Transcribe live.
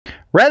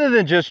Rather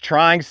than just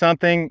trying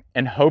something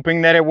and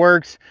hoping that it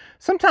works,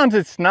 sometimes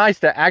it's nice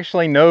to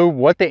actually know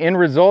what the end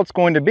result's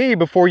going to be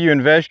before you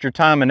invest your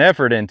time and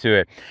effort into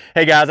it.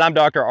 Hey guys, I'm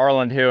Dr.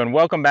 Arland Hill and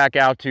welcome back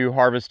out to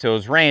Harvest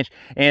Hills Ranch.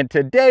 And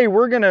today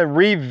we're going to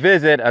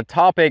revisit a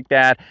topic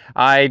that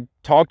I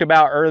talked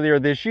about earlier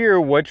this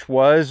year, which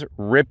was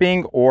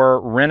ripping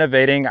or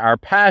renovating our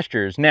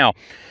pastures. Now,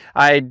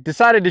 I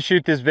decided to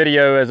shoot this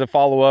video as a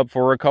follow-up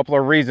for a couple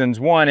of reasons.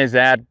 One is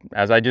that,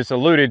 as I just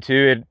alluded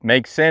to, it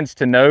makes sense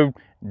to know,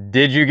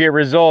 did you get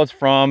results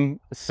from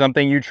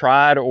something you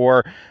tried,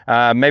 or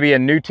maybe a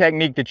new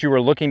technique that you were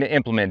looking to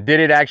implement?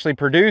 Did it actually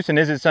produce, and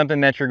is it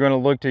something that you're going to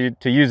look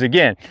to use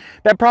again?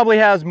 That probably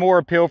has more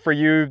appeal for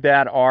you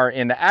that are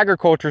in the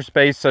agriculture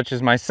space, such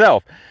as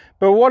myself.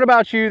 But what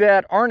about you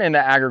that aren't in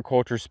the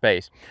agriculture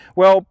space?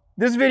 Well,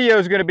 this video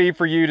is going to be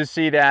for you to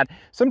see that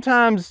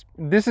sometimes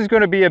this is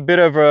going to be a bit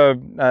of a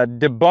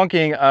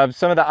debunking of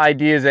some of the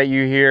ideas that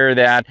you hear,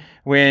 that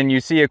when you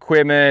see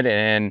equipment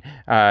and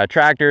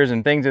tractors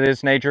and things of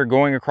this nature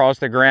going across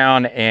the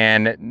ground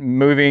and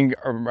moving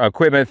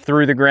equipment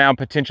through the ground,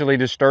 potentially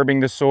disturbing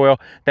the soil,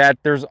 that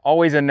there's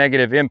always a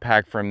negative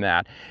impact from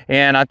that.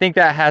 And I think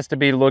that has to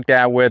be looked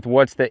at with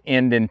what's the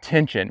end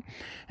intention.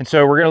 And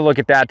so we're going to look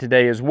at that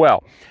today as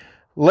well.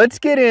 Let's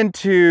get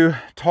into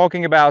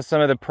talking about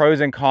some of the pros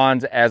and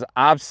cons as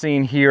I've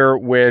seen here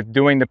with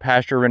doing the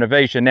pasture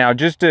renovation. Now,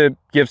 just to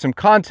give some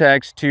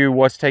context to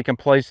what's taken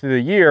place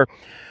through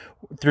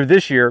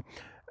this year,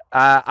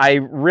 I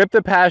ripped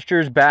the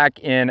pastures back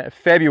in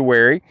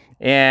February,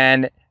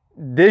 and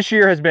this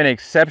year has been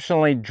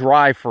exceptionally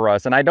dry for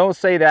us. And I don't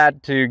say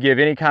that to give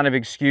any kind of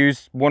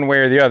excuse one way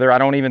or the other. I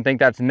don't even think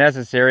that's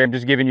necessary. I'm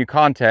just giving you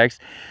context.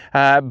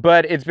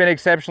 But it's been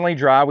exceptionally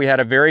dry. We had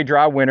a very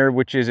dry winter,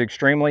 which is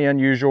extremely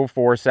unusual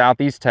for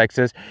Southeast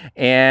Texas.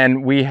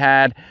 And we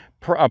had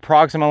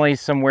approximately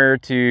somewhere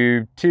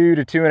to 2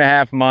 to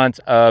 2.5 months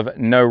of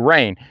no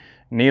rain.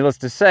 Needless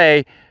to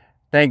say,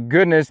 thank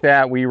goodness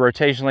that we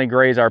rotationally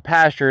graze our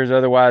pastures.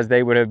 Otherwise,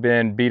 they would have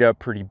been beat up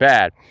pretty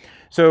bad.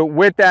 So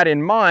with that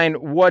in mind,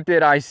 what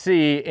did I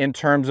see in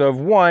terms of,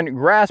 one,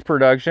 grass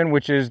production,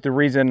 which is the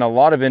reason a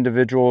lot of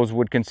individuals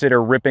would consider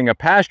ripping a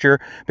pasture,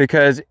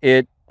 because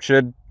it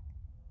should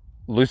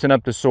loosen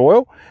up the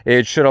soil.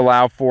 It should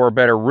allow for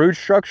better root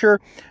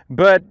structure,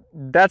 but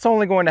that's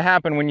only going to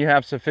happen when you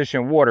have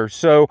sufficient water.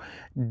 So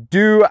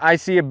do I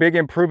see a big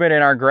improvement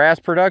in our grass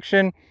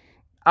production?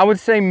 I would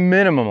say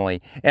minimally,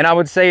 and I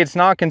would say it's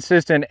not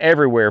consistent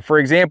everywhere. For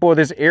example,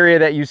 this area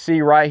that you see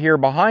right here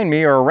behind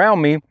me or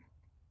around me,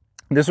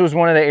 this was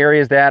one of the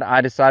areas that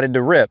I decided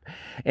to rip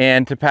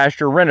and to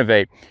pasture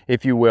renovate,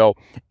 if you will.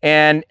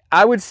 And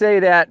I would say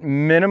that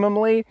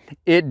minimally,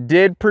 it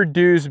did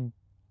produce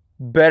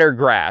better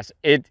grass.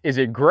 Is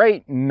it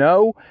great?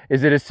 No.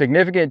 Is it a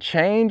significant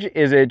change?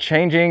 Is it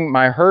changing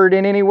my herd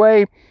in any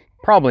way?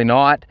 Probably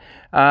not.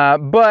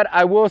 But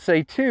I will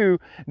say too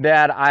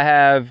that I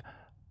have,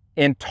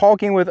 in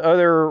talking with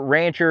other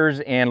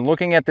ranchers and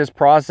looking at this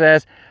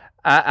process,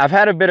 I've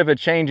had a bit of a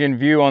change in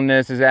view on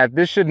this, is that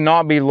this should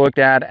not be looked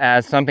at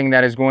as something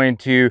that is going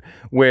to,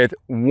 with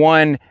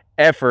one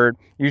effort,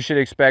 you should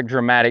expect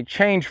dramatic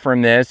change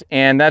from this.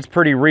 And that's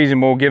pretty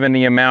reasonable given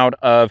the amount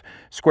of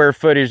square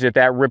footage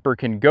that ripper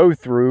can go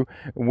through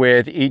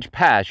with each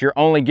pass. You're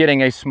only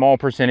getting a small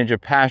percentage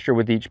of pasture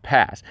with each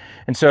pass.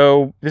 And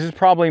so this is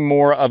probably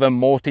more of a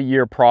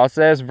multi-year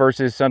process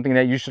versus something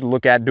that you should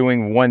look at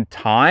doing one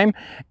time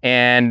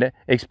and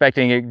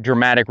expecting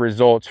dramatic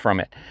results from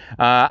it.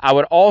 I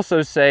would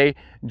also say,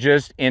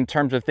 just in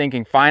terms of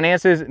thinking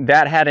finances,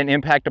 that had an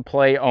impact to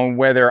play on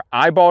whether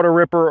I bought a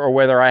ripper or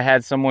whether I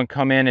had someone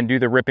come in and do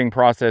the ripping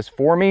process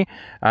for me.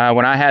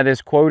 When I had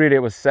this quoted, it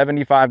was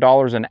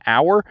 $75 an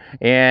hour,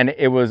 and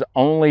it was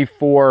only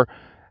for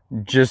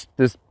just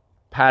this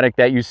paddock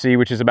that you see,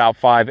 which is about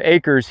 5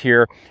 acres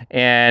here,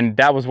 and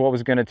that was what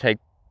was going to take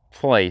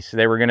place.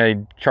 They were going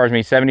to charge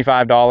me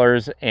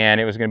 $75, and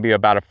it was going to be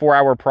about a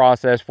 4-hour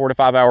process, 4 to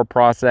 5 hour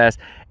process.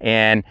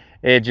 And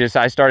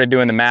I started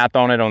doing the math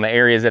on it, on the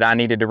areas that I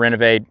needed to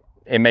renovate.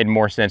 It made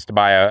more sense to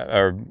buy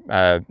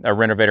a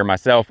renovator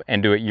myself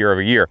and do it year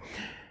over year.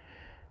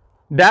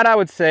 That, I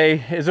would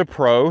say, is a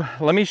pro.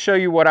 Let me show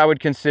you what I would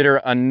consider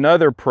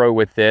another pro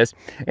with this.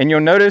 And you'll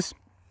notice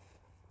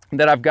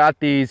that I've got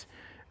these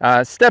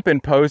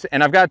step-in posts,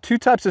 and I've got two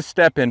types of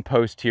step-in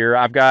posts here.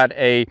 I've got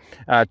a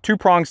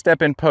two-prong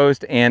step-in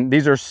post, and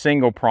these are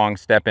single-prong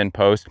step-in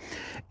posts.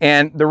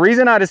 And the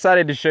reason I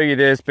decided to show you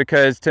this,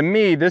 because to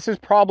me, this has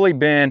probably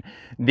been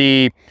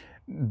the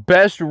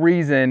best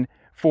reason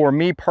for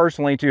me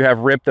personally to have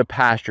ripped the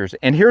pastures.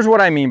 And here's what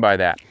I mean by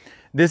that.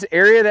 This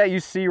area that you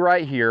see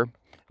right here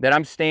that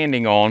I'm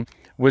standing on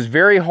was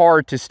very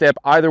hard to step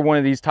either one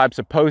of these types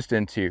of posts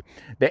into.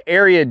 The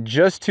area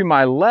just to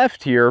my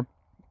left here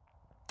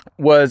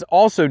was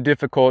also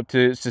difficult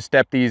to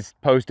step these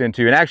posts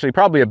into, and actually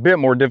probably a bit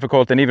more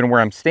difficult than even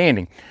where I'm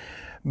standing,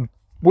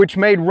 which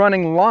made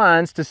running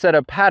lines to set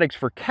up paddocks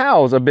for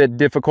cows a bit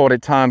difficult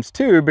at times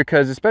too,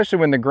 because especially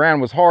when the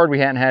ground was hard, we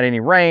hadn't had any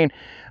rain.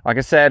 Like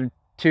I said,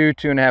 two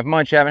and a half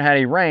months, you haven't had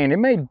any rain, it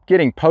made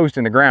getting posts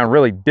in the ground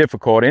really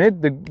difficult.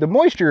 And the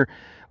moisture,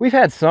 we've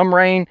had some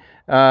rain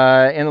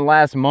in the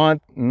last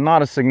month,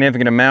 not a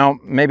significant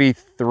amount, maybe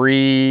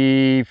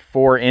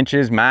 3-4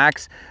 inches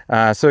max.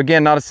 So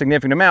again, not a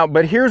significant amount,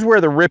 but here's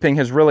where the ripping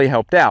has really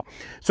helped out.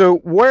 So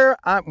where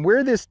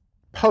this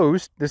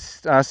post,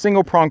 this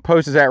single prong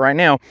post is at right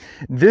now,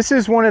 this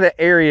is one of the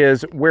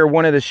areas where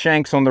one of the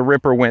shanks on the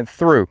ripper went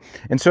through.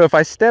 And so if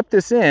I step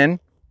this in,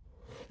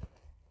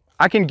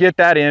 I can get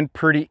that in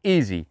pretty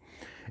easy.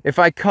 If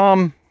I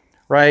come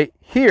right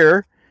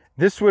here,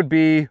 this would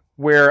be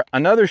where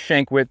another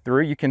shank went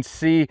through. You can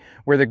see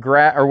where the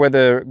grass, or where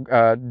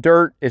the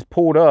dirt is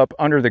pulled up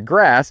under the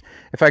grass.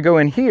 If I go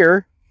in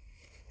here,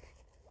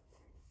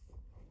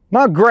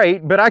 not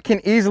great, but I can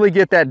easily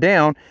get that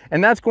down,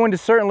 and that's going to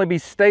certainly be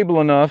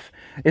stable enough,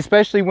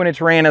 especially when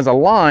it's ran as a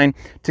line,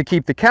 to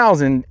keep the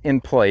cows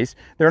in place.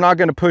 They're not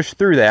going to push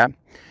through that.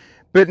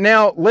 But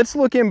now let's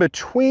look in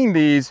between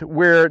these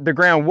where the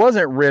ground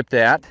wasn't ripped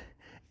at,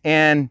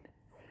 and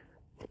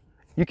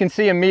you can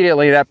see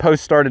immediately that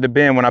post started to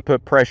bend when I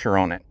put pressure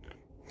on it.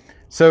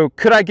 So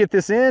could I get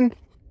this in?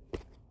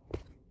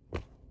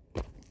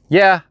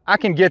 Yeah, I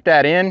can get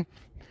that in,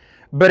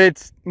 but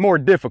it's more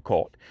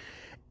difficult.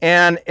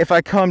 And if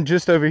I come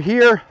just over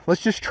here,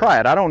 let's just try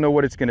it. I don't know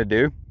what it's gonna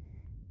do.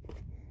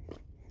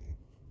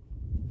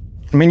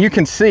 I mean, you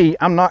can see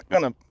I'm not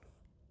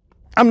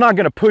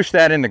gonna push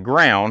that in the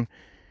ground.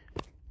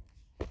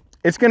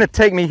 It's gonna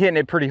take me hitting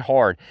it pretty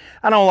hard.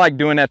 I don't like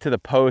doing that to the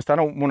post. I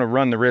don't wanna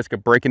run the risk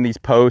of breaking these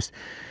posts.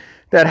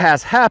 That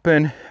has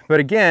happened,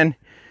 but again,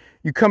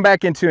 you come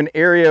back into an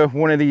area of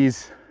one of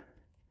these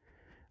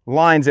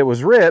lines that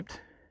was ripped,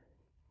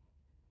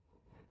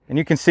 and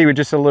you can see with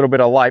just a little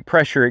bit of light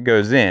pressure, it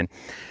goes in.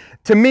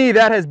 To me,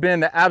 that has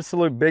been the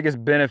absolute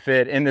biggest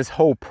benefit in this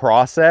whole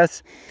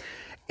process,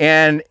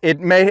 and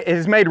it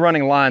has made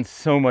running lines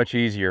so much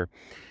easier.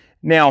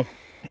 Now,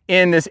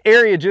 in this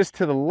area just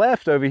to the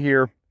left over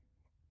here,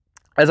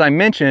 as I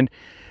mentioned,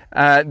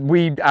 I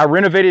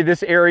renovated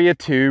this area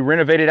too,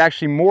 renovated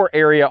actually more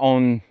area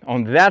on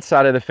that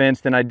side of the fence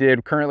than I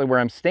did currently where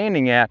I'm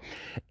standing at.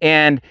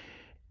 And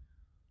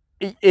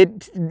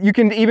you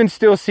can even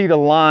still see the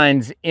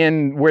lines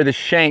in where the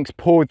shanks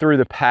pulled through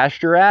the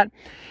pasture at.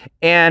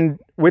 And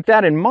with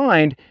that in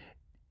mind,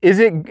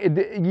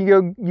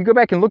 you go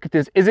back and look at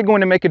this, is it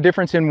going to make a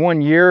difference in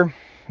 1 year?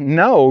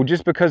 No,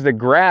 just because the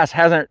grass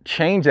hasn't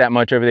changed that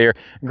much over there.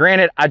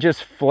 Granted, I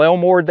just flail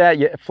mowed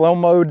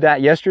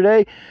that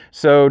yesterday,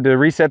 so to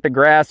reset the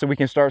grass so we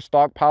can start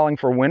stockpiling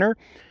for winter,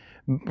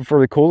 for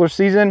the cooler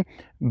season,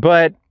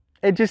 but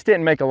it just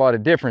didn't make a lot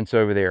of difference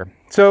over there.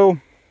 So,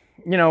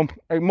 you know,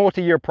 a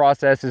multi-year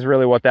process is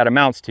really what that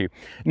amounts to.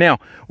 Now,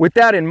 with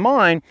that in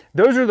mind,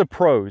 those are the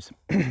pros.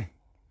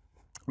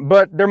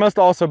 But there must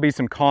also be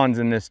some cons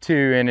in this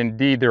too, and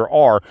indeed there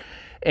are.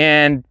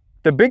 And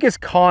the biggest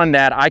con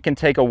that I can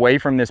take away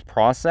from this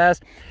process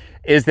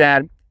is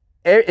that,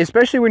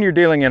 especially when you're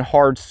dealing in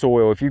hard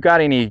soil, if you've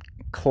got any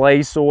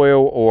clay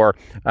soil or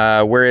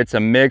where it's a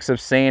mix of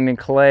sand and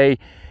clay,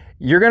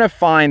 you're going to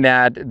find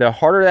that the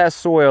harder that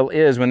soil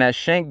is, when that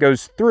shank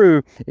goes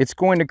through, it's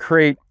going to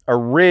create a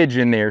ridge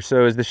in there.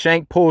 So as the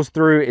shank pulls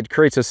through, it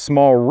creates a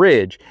small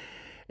ridge.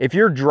 If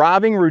you're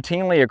driving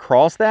routinely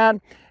across that,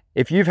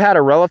 if you've had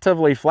a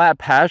relatively flat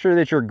pasture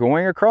that you're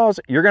going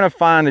across, you're going to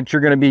find that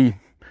you're going to be,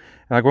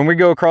 like when we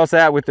go across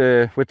that with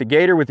the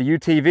Gator, with the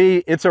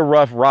UTV, it's a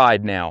rough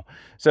ride now.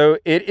 So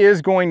it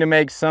is going to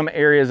make some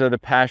areas of the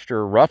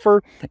pasture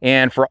rougher.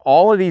 And for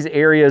all of these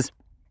areas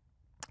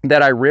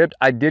that I ripped,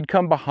 I did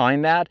come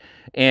behind that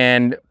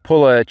and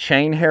pull a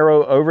chain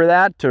harrow over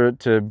that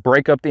to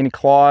break up any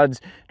clods,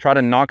 try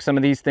to knock some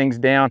of these things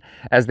down.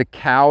 As the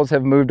cows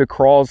have moved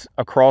across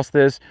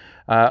this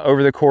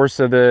over the course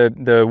of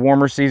the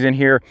warmer season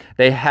here,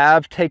 they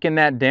have taken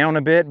that down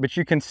a bit, but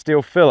you can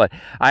still feel it.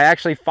 I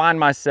actually find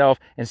myself,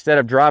 instead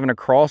of driving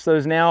across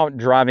those now,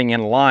 driving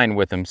in line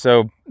with them.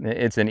 So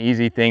it's an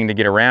easy thing to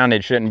get around.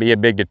 It shouldn't be a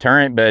big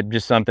deterrent, but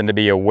just something to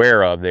be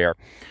aware of there.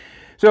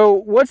 So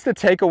what's the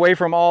takeaway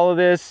from all of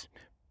this?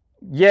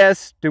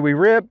 Yes, do we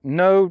rip?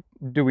 No,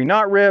 do we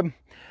not rip?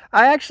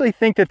 I actually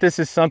think that this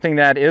is something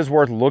that is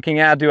worth looking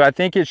at. Do I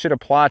think it should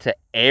apply to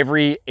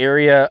every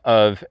area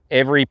of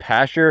every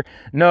pasture?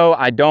 No,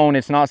 I don't.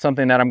 It's not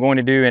something that I'm going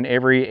to do in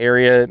every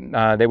area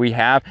that we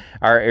have.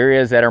 Our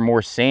areas that are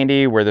more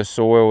sandy, where the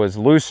soil is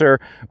looser,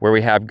 where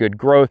we have good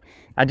growth,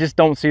 I just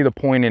don't see the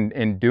point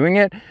in doing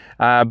it.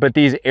 But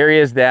these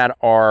areas that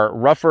are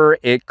rougher,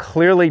 it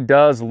clearly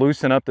does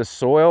loosen up the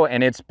soil,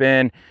 and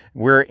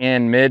we're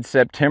in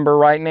mid-September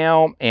right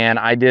now, and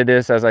I did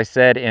this, as I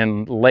said,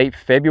 in late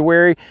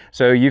February.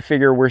 So you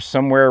figure we're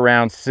somewhere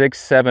around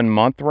 6-7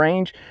 month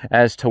range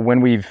as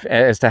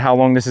to how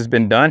long this has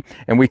been done,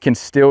 and we can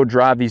still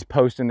drive these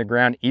posts in the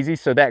ground easy.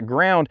 So that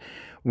ground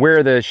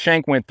where the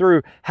shank went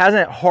through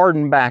hasn't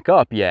hardened back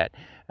up yet.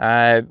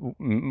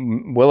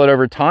 will it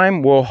over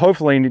time? Well,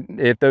 hopefully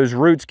if those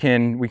roots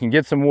we can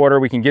get some water,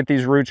 we can get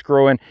these roots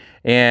growing,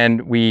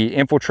 and we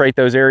infiltrate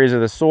those areas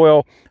of the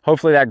soil,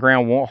 hopefully that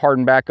ground won't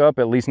harden back up,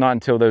 at least not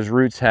until those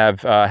roots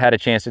have had a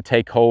chance to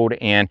take hold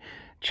and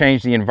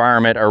change the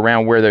environment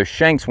around where those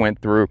shanks went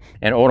through,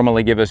 and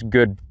ultimately give us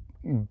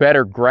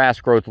better grass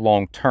growth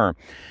long term.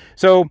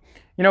 So,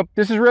 you know,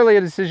 this is really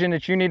a decision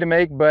that you need to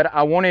make, but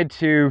I wanted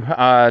to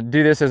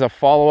do this as a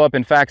follow-up.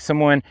 In fact,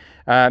 someone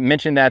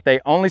mentioned that they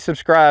only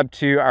subscribed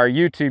to our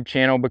YouTube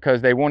channel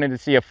because they wanted to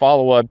see a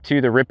follow-up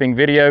to the ripping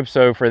video.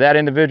 So for that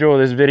individual,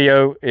 this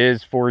video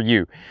is for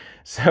you.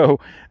 So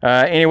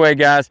anyway,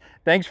 guys,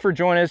 thanks for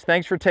joining us.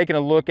 Thanks for taking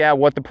a look at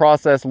what the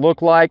process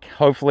looked like.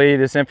 Hopefully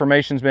this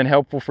information's been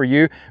helpful for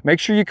you. Make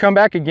sure you come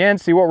back again,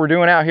 see what we're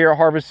doing out here at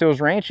Harvest Hills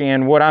Ranch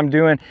and what I'm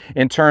doing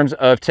in terms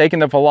of taking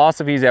the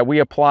philosophies that we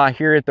apply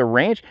here at the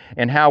ranch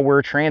and how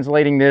we're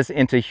translating this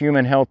into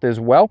human health as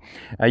well.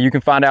 You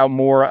can find out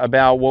more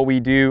about what we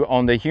do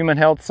on the human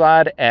health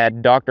side at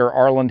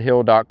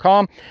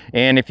drarlandhill.com.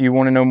 And if you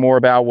want to know more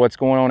about what's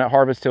going on at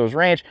Harvest Hills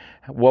Ranch,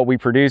 what we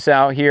produce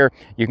out here,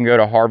 you can go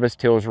to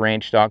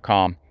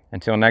harvesthillsranch.com.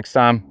 Until next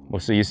time, we'll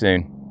see you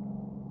soon.